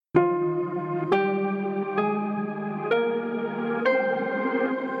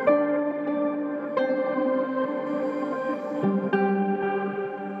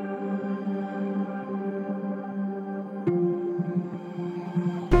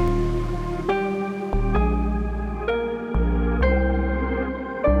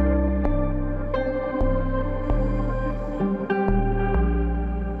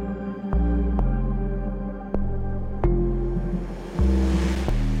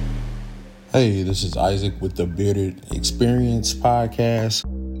Hey, this is Isaac with the Bearded Experience podcast.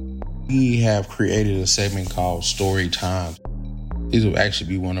 We have created a segment called Story Time. These will actually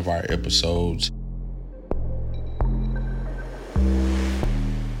be one of our episodes.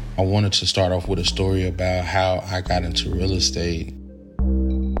 I wanted to start off with a story about how I got into real estate.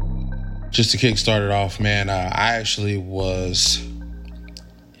 Just to kick started off, man, I actually was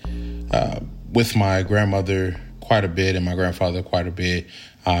with my grandmother quite a bit and my grandfather quite a bit,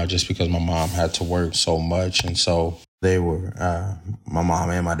 just because my mom had to work so much. And so they were, my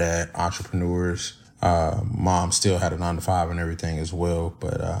mom and my dad, entrepreneurs. Mom still had a 9-to-5 and everything as well,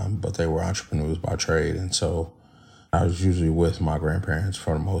 but they were entrepreneurs by trade. And so I was usually with my grandparents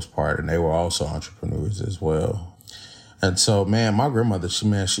for the most part, and they were also entrepreneurs as well. And so, man, my grandmother,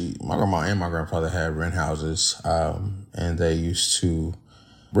 my grandma and my grandfather had rent houses, and they used to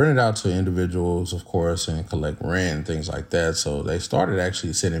rent it out to individuals, of course, and collect rent and things like that. So they started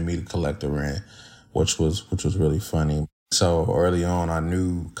actually sending me to collect the rent, which was really funny. So early on, I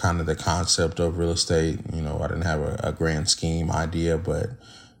knew kind of the concept of real estate. You know, I didn't have a grand scheme idea, but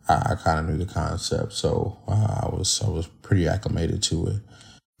I kind of knew the concept. So I was pretty acclimated to it.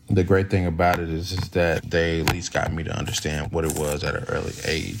 The great thing about it is that they at least got me to understand what it was at an early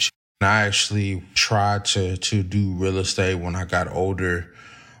age. And I actually tried to do real estate when I got older.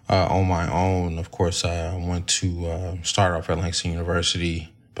 On my own. Of course, I went to start off at Langston University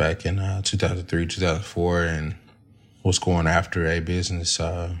back in 2003, 2004, and was going after a business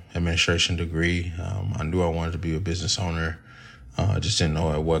administration degree. I knew I wanted to be a business owner. I just didn't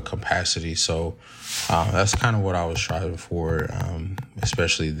know at what capacity. So that's kind of what I was striving for,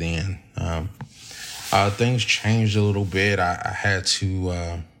 especially then. Things changed a little bit. I had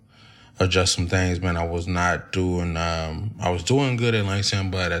to adjust some things, man. I was doing good at Langston,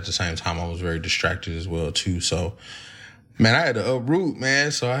 but at the same time, I was very distracted as well, too. So, man, I had to uproot,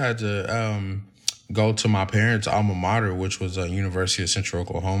 man. So I had to go to my parents' alma mater, which was University of Central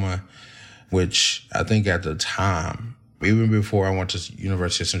Oklahoma, which I think at the time, even before I went to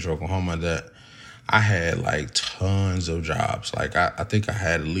University of Central Oklahoma, that I had like tons of jobs. Like I think I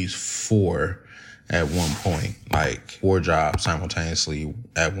had at least 4 at one point, like 4 jobs simultaneously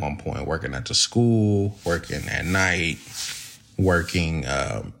at one point, working at the school, working at night, working,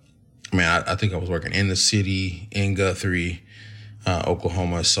 I think I was working in the city, in Guthrie,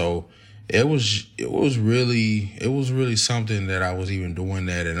 Oklahoma. So it was really something that I was even doing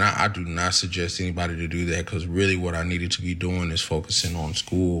that. And I do not suggest anybody to do that, because really what I needed to be doing is focusing on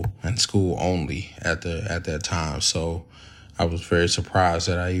school and school only at that time. So I was very surprised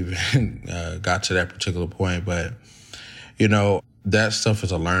that I even got to that particular point. But, you know, that stuff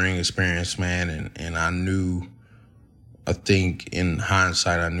is a learning experience, man. And I think in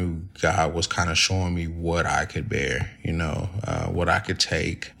hindsight, I knew God was kind of showing me what I could bear, what I could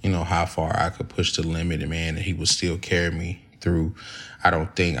take, how far I could push the limit, man. And he would still carry me through. I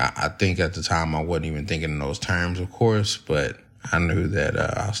think at the time I wasn't even thinking in those terms, of course, but I knew that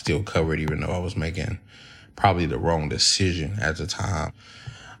I was still covered, even though I was making probably the wrong decision at the time.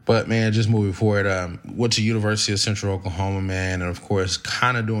 But, man, just moving forward, went to University of Central Oklahoma, man, and, of course,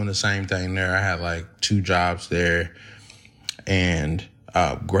 kind of doing the same thing there. I had, like, 2 jobs there, and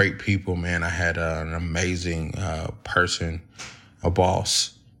great people, man. I had an amazing person, a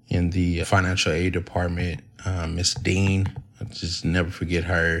boss in the financial aid department, Miss Dean. I just never forget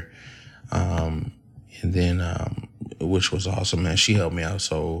her. And then, which was awesome, man. She helped me out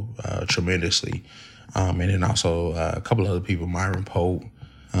so tremendously. And then also a couple of other people, Myron Pope,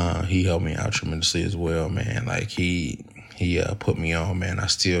 he helped me out tremendously as well, man. Like he put me on, man. I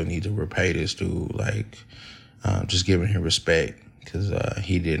still need to repay this dude, like just giving him respect, because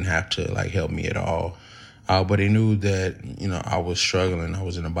he didn't have to like help me at all. But he knew that, I was struggling. I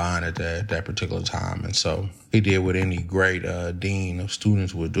was in a bind at that particular time. And so he did what any great dean of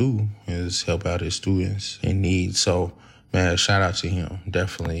students would do, is help out his students in need. So, man, shout out to him.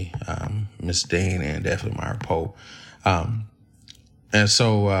 Definitely Miss Dean and definitely Myra Pope. And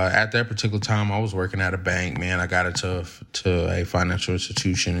so at that particular time, I was working at a bank, man. I got into a financial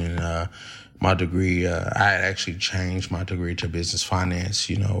institution, and my degree, I had actually changed my degree to business finance,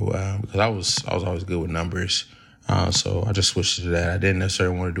 because I was always good with numbers. So I just switched to that. I didn't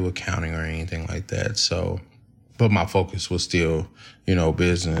necessarily want to do accounting or anything like that. So, but my focus was still,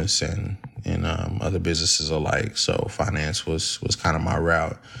 business and other businesses alike. So finance was kind of my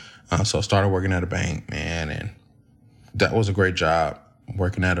route. So I started working at a bank, man, and that was a great job.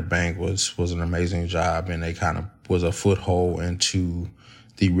 Working at a bank was an amazing job, and they kind of was a foothold into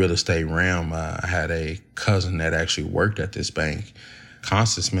the real estate realm. I had a cousin that actually worked at this bank,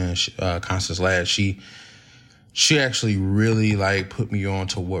 Constance Ladd. She she actually really like put me on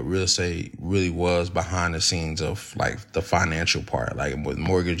to what real estate really was behind the scenes of like the financial part, like with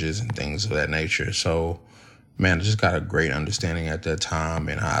mortgages and things of that nature. So, man, I just got a great understanding at that time.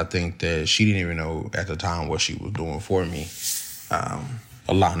 And I think that she didn't even know at the time what she was doing for me,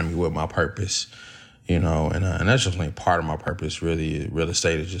 aligning me with my purpose, and that's just only part of my purpose, really. Real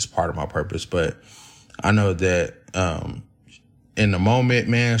estate is just part of my purpose. But I know that, in the moment,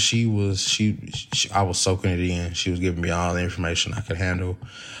 man, I was soaking it in. She was giving me all the information I could handle.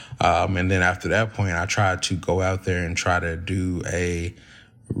 And then after that point, I tried to go out there and try to do a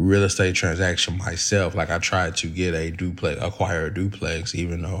real estate transaction myself. Like I tried to get acquire a duplex,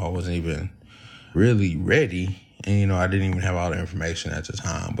 even though I wasn't even really ready. And, I didn't even have all the information at the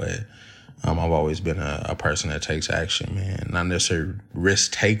time. But I've always been a person that takes action, man. Not necessarily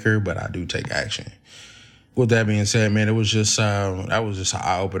risk taker, but I do take action. With that being said, man, it was just that was just an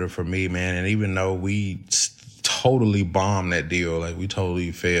eye opener for me, man. And even though we totally bombed that deal, like we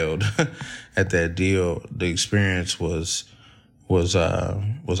totally failed at that deal, the experience was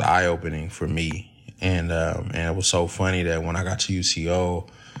eye opening for me. And it was so funny that when I got to UCO,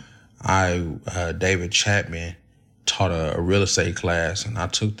 David Chapman taught a real estate class, and I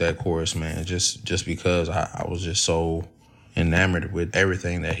took that course, man, just because I was just so enamored with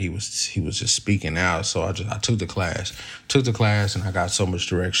everything that he was just speaking out. So I took the class, and I got so much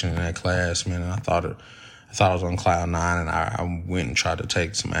direction in that class, man. And I thought I was on cloud nine, and I went and tried to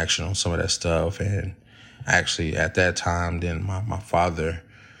take some action on some of that stuff. And actually, at that time, then my father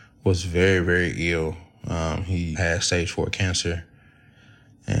was very, very ill. He had stage 4 cancer,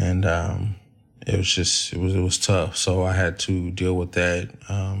 and it was tough. So I had to deal with that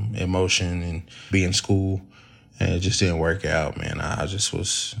emotion and be in school. And it just didn't work out, man. I was just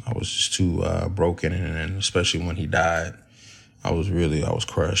too broken, and especially when he died, I was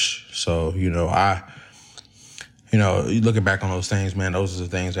crushed. So, looking back on those things, man, those are the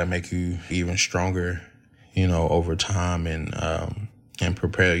things that make you even stronger, over time, and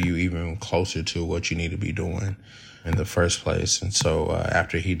prepare you even closer to what you need to be doing in the first place. And so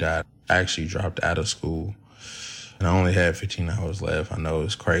after he died, I actually dropped out of school, and I only had 15 hours left. I know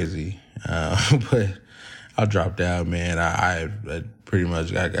it's crazy, but I dropped out, man. I pretty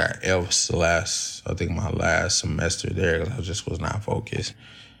much got F's my last semester there, because I just was not focused.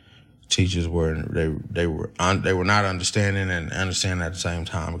 Teachers were not understanding and understanding at the same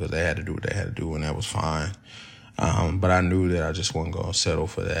time, because they had to do what they had to do, and that was fine. But I knew that I just wasn't going to settle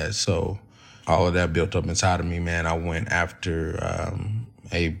for that. So all of that built up inside of me, man. I went after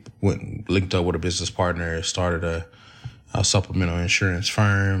linked up with a business partner, started a supplemental insurance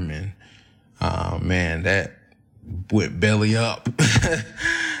firm, and man, that went belly up.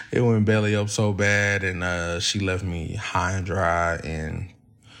 It went belly up so bad, and she left me high and dry and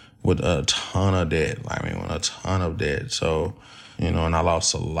with a ton of debt. So, and I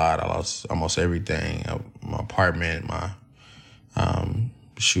lost a lot. I lost almost everything. My apartment,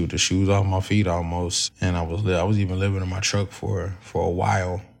 the shoes off my feet almost. And I was even living in my truck for a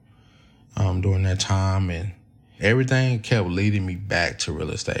while during that time. And everything kept leading me back to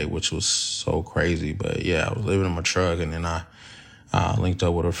real estate, which was so crazy. But yeah, I was living in my truck, and then I linked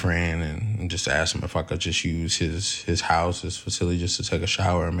up with a friend and just asked him if I could just use his house, his facility, just to take a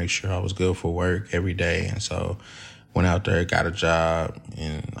shower and make sure I was good for work every day. And so went out there, got a job,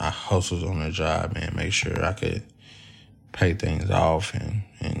 and I hustled on the job, man, make sure I could pay things off and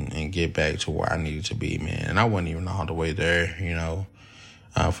get back to where I needed to be, man. And I wasn't even all the way there,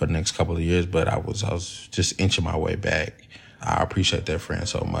 for the next couple of years, but I was just inching my way back. I appreciate that friend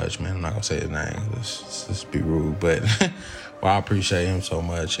so much, man. I'm not gonna say his name, let's be rude, but well, I appreciate him so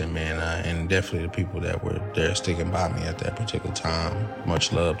much, and man, and definitely the people that were there sticking by me at that particular time.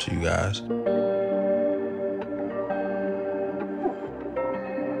 Much love to you guys.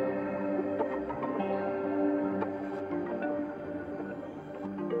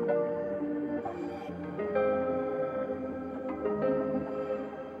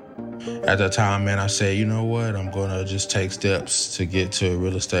 At that time, man, I said, you know what? I'm going to just take steps to get to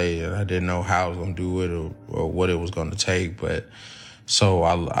real estate. And I didn't know how I was going to do it or what it was going to take. But so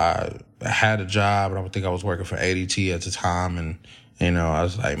I had a job, and I think I was working for ADT at the time. And, I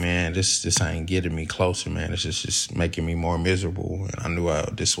was like, man, this ain't getting me closer, man. It's just making me more miserable. And I knew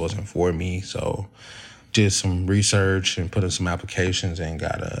this wasn't for me. So did some research and put in some applications and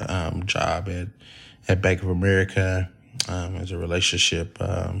got a job at Bank of America as a relationship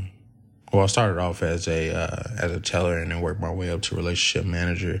Well, I started off as a teller and then worked my way up to relationship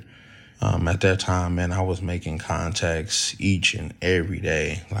manager. At that time, man, I was making contacts each and every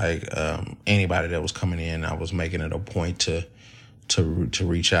day. Like anybody that was coming in, I was making it a point to to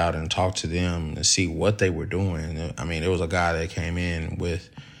reach out and talk to them and see what they were doing. I mean, there was a guy that came in with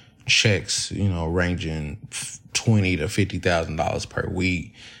checks, ranging $20,000 to $50,000 per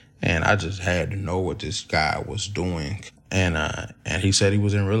week, and I just had to know what this guy was doing. And he said he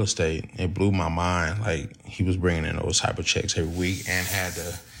was in real estate. It blew my mind. Like, he was bringing in those type of checks every week and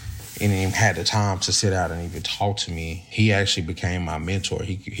even had the time to sit out and even talk to me. He actually became my mentor.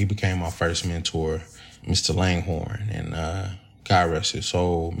 He became my first mentor, Mr. Langhorne, and God rest his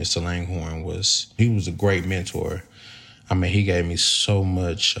soul. Mr. Langhorne was a great mentor. I mean, he gave me so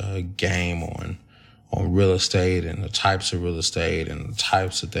much game on real estate and the types of real estate and the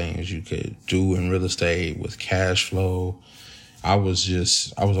types of things you could do in real estate with cash flow. I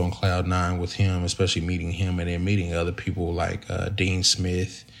was on cloud nine with him, especially meeting him and then meeting other people like Dean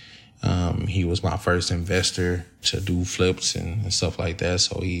Smith. He was my first investor to do flips and stuff like that.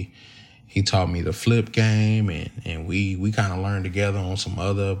 So he taught me the flip game, and we kind of learned together on some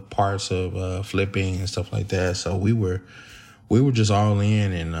other parts of flipping and stuff like that. So we were just all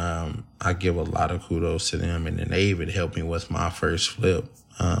in, and I give a lot of kudos to them. And then they even helped me with my first flip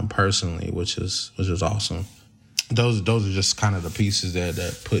personally, which was awesome. Those are just kind of the pieces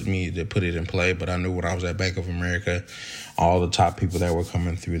that put it in play. But I knew when I was at Bank of America, all the top people that were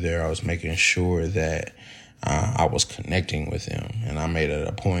coming through there, I was making sure that I was connecting with them. And I made it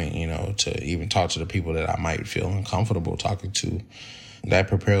a point, to even talk to the people that I might feel uncomfortable talking to. That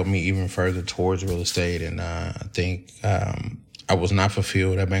propelled me even further towards real estate. And I think I was not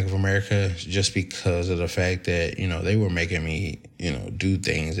fulfilled at Bank of America just because of the fact that, they were making me, do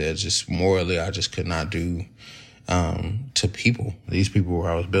things that just morally I just could not do to people. These people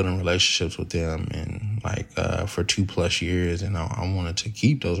where I was building relationships with them and for 2+ years, and I wanted to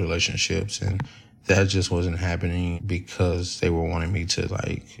keep those relationships, and that just wasn't happening because they were wanting me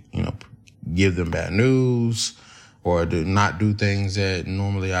to give them bad news or not do things that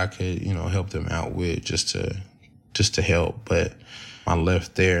normally I could, help them out with just to help. But I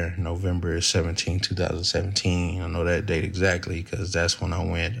left there November 17, 2017. I know that date exactly because that's when I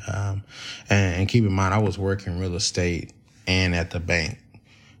went. And keep in mind, I was working real estate and at the bank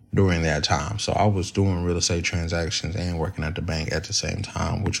during that time. So I was doing real estate transactions and working at the bank at the same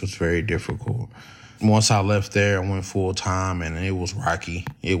time, which was very difficult. Once I left there, I went full time, and it was rocky.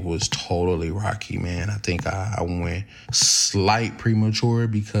 It was totally rocky, man. I think I went slight premature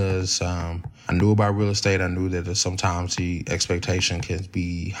because I knew about real estate. I knew that sometimes the expectation can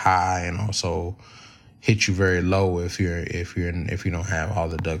be high and also hit you very low if you don't have all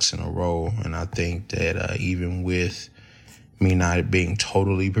the ducks in a row. And I think that even with me not being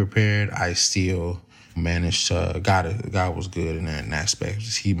totally prepared, I still managed to. God was good in that aspect.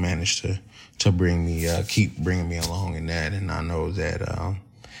 He managed to keep bringing me along in that. And I know that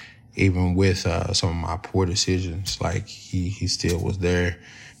even with some of my poor decisions, he still was there.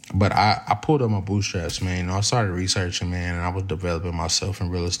 But I pulled up my bootstraps, man. I started researching, man, and I was developing myself in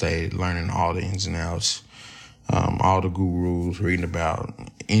real estate, learning all the ins and outs, all the gurus, reading about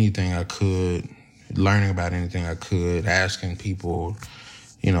anything I could, learning about anything I could, asking people,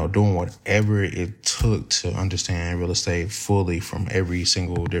 doing whatever it took to understand real estate fully from every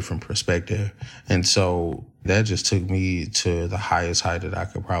single different perspective. And so that just took me to the highest height that I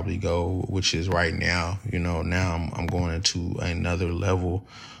could probably go, which is right now. Now I'm going into another level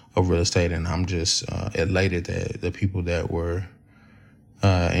of real estate, and I'm just elated that the people that were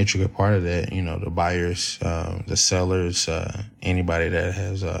intricate part of that, the buyers, the sellers, anybody that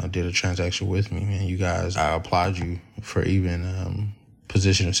has did a transaction with me, man, you guys, I applaud you for even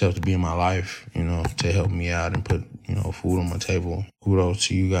position yourself to be in my life, to help me out and put, food on my table. Kudos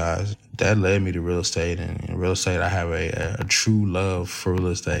to you guys. That led me to real estate. And in real estate, I have a true love for real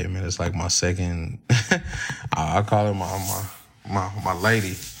estate, man. It's like my second, I call it my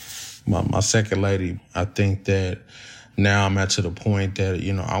lady, my second lady. I think that now I'm to the point that,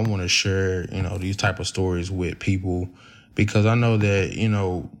 I want to share, these type of stories with people, because I know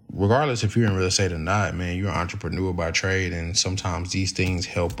that, regardless if you're in real estate or not, man, you're an entrepreneur by trade, and sometimes these things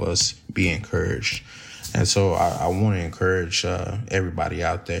help us be encouraged. And so I want to encourage everybody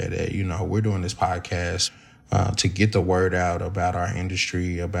out there that, we're doing this podcast to get the word out about our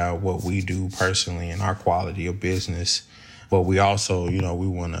industry, about what we do personally and our quality of business. But we also, we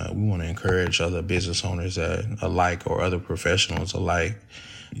want to encourage other business owners alike, or other professionals alike.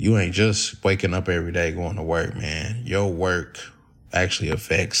 You ain't just waking up every day going to work, man. Your work actually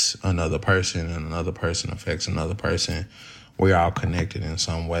affects another person, and another person affects another person. We're all connected in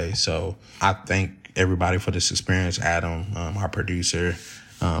some way. So I thank everybody for this experience. Adam, our producer,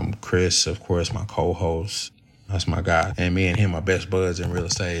 Chris, of course, my co-host. That's my guy. And me and him are best buds in real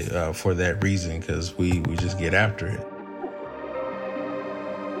estate for that reason, because we just get after it.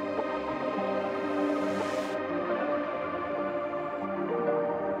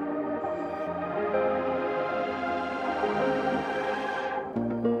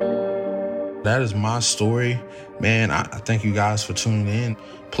 That is my story. Man, I thank you guys for tuning in.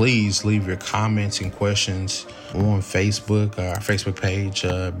 Please leave your comments and questions on Facebook, our Facebook page,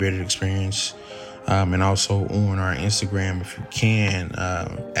 Bearded Experience, and also on our Instagram if you can,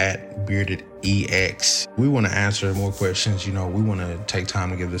 at BeardedEX. We want to answer more questions. We want to take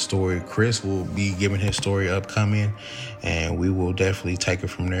time to give the story. Chris will be giving his story upcoming, and we will definitely take it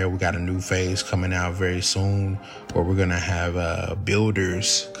from there. We got a new phase coming out very soon where we're going to have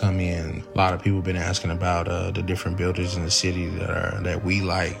builders come in. A lot of people have been asking about the different builders in the city that we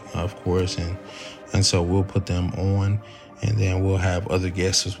like, of course, and so we'll put them on. And then we'll have other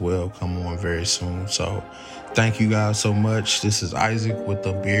guests as well come on very soon. So thank you guys so much. This is Isaac with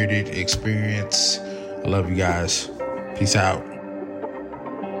the Bearded Experience. I love you guys. Peace out.